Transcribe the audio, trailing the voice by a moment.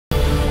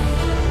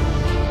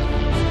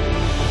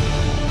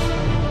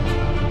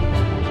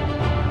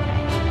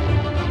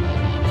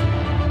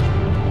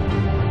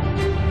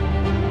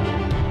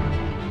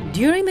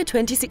During the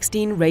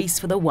 2016 race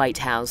for the White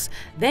House,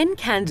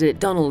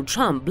 then-candidate Donald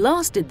Trump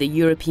blasted the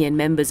European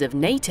members of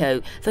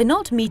NATO for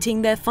not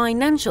meeting their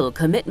financial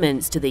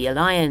commitments to the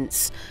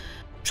alliance.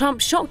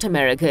 Trump shocked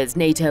America's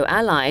NATO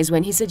allies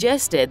when he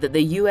suggested that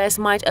the US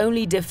might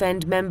only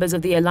defend members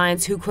of the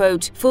alliance who,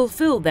 quote,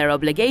 fulfill their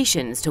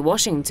obligations to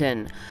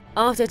Washington.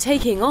 After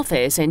taking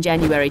office in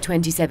January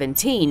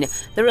 2017,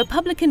 the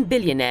Republican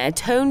billionaire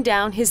toned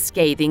down his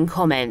scathing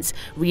comments,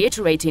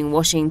 reiterating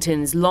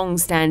Washington's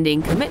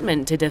long-standing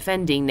commitment to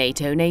defending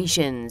NATO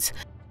nations.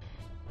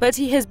 But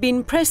he has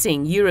been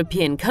pressing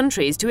European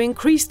countries to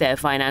increase their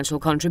financial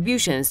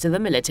contributions to the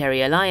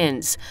military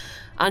alliance.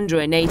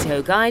 Under a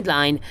NATO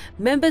guideline,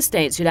 member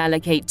states should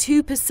allocate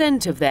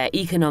 2% of their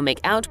economic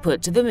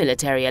output to the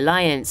military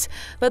alliance,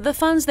 but the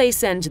funds they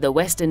send to the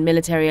Western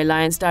military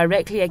alliance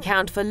directly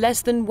account for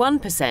less than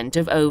 1%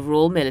 of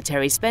overall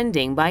military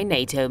spending by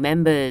NATO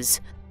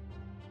members.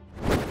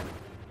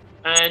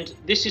 And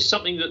this is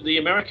something that the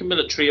American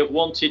military have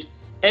wanted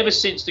ever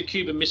since the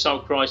Cuban Missile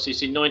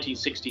Crisis in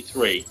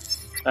 1963.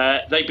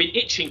 They've been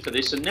itching for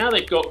this, and now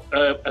they've got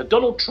a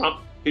Donald Trump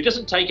who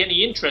doesn't take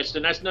any interest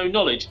and has no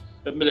knowledge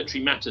of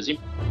military matters.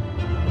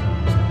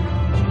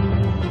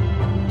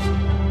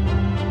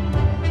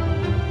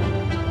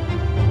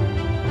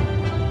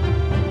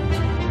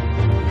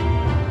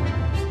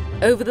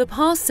 Over the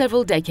past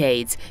several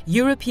decades,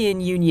 European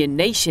Union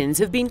nations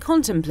have been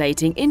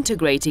contemplating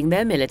integrating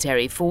their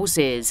military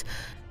forces.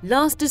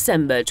 Last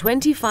December,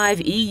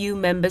 25 EU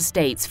member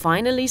states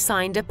finally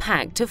signed a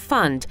pact to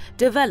fund,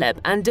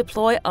 develop and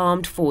deploy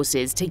armed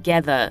forces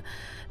together.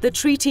 The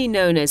treaty,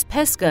 known as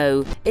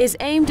PESCO, is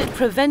aimed at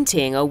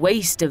preventing a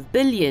waste of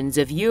billions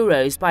of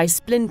euros by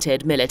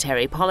splintered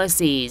military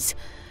policies.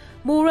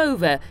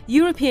 Moreover,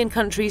 European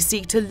countries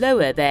seek to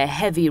lower their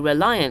heavy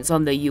reliance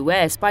on the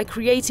US by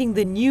creating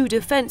the new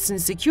Defence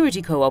and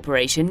Security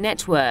Cooperation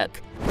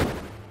Network.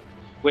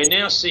 We're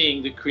now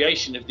seeing the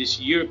creation of this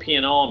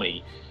European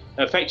army.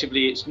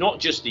 Effectively, it's not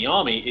just the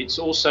army, it's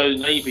also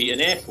Navy and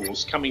Air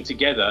Force coming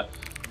together.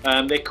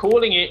 They're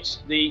calling it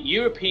the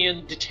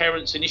European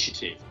Deterrence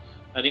Initiative,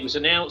 and it was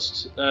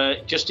announced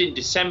just in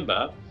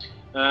December.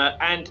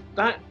 And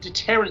that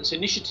deterrence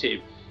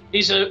initiative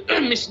is a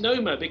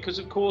misnomer because,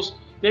 of course,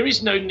 there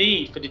is no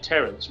need for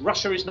deterrence.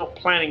 Russia is not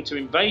planning to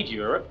invade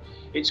Europe.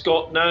 It's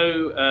got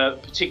no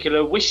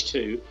particular wish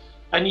to.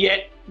 And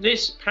yet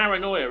this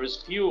paranoia has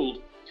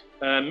fueled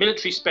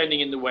military spending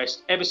in the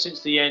West ever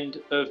since the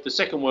end of the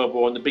Second World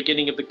War and the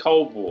beginning of the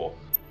Cold War.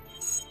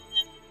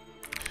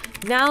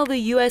 Now the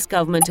US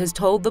government has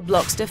told the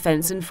bloc's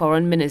defense and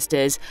foreign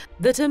ministers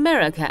that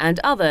America and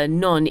other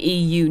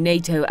non-EU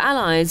NATO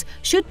allies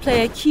should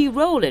play a key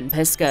role in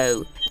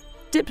PESCO.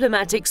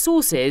 Diplomatic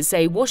sources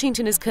say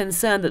Washington is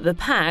concerned that the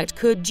pact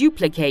could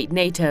duplicate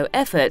NATO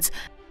efforts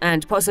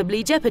and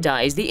possibly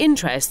jeopardize the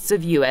interests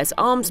of US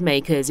arms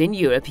makers in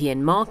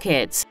European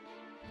markets.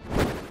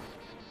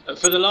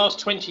 For the last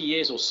 20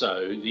 years or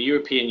so, the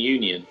European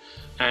Union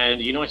and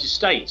the United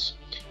States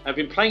have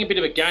been playing a bit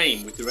of a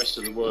game with the rest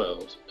of the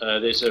world.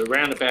 There's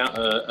around about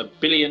a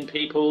billion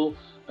people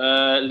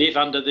live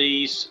under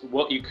these,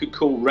 what you could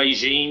call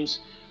regimes,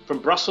 from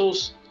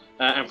Brussels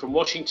and from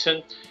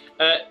Washington.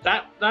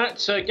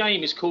 That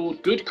game is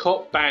called good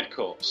cop, bad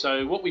cop.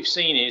 So what we've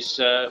seen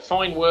is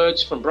fine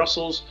words from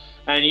Brussels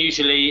and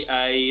usually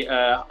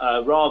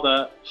a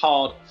rather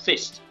hard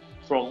fist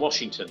from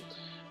Washington.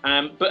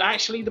 But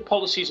actually the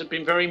policies have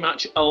been very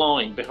much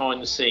aligned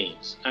behind the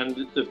scenes,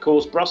 and of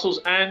course Brussels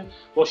and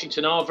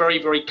Washington are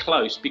very, very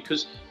close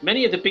because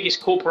many of the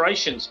biggest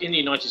corporations in the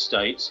United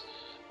States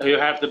who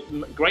have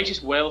the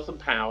greatest wealth and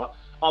power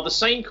are the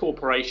same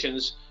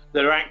corporations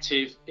that are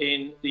active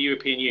in the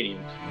European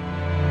Union.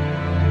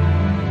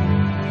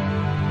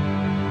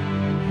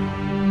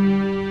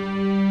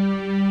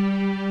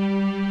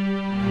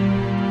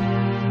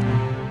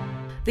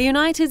 The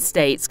United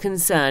States'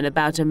 concern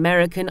about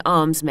American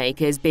arms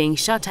makers being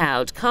shut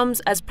out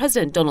comes as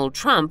President Donald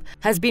Trump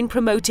has been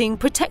promoting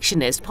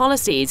protectionist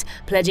policies,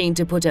 pledging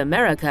to put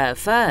America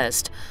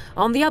first.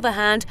 On the other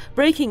hand,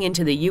 breaking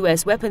into the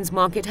US weapons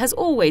market has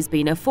always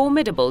been a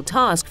formidable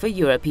task for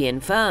European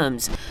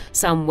firms.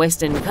 Some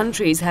Western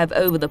countries have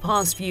over the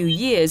past few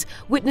years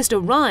witnessed a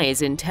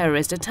rise in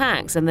terrorist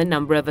attacks and the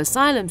number of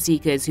asylum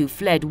seekers who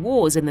fled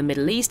wars in the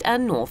Middle East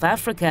and North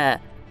Africa.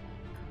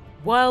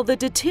 While the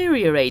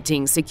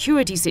deteriorating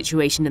security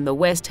situation in the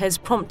West has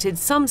prompted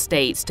some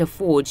states to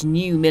forge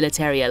new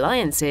military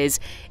alliances,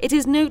 it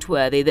is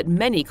noteworthy that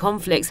many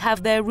conflicts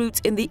have their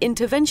roots in the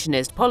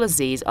interventionist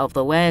policies of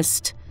the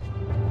West.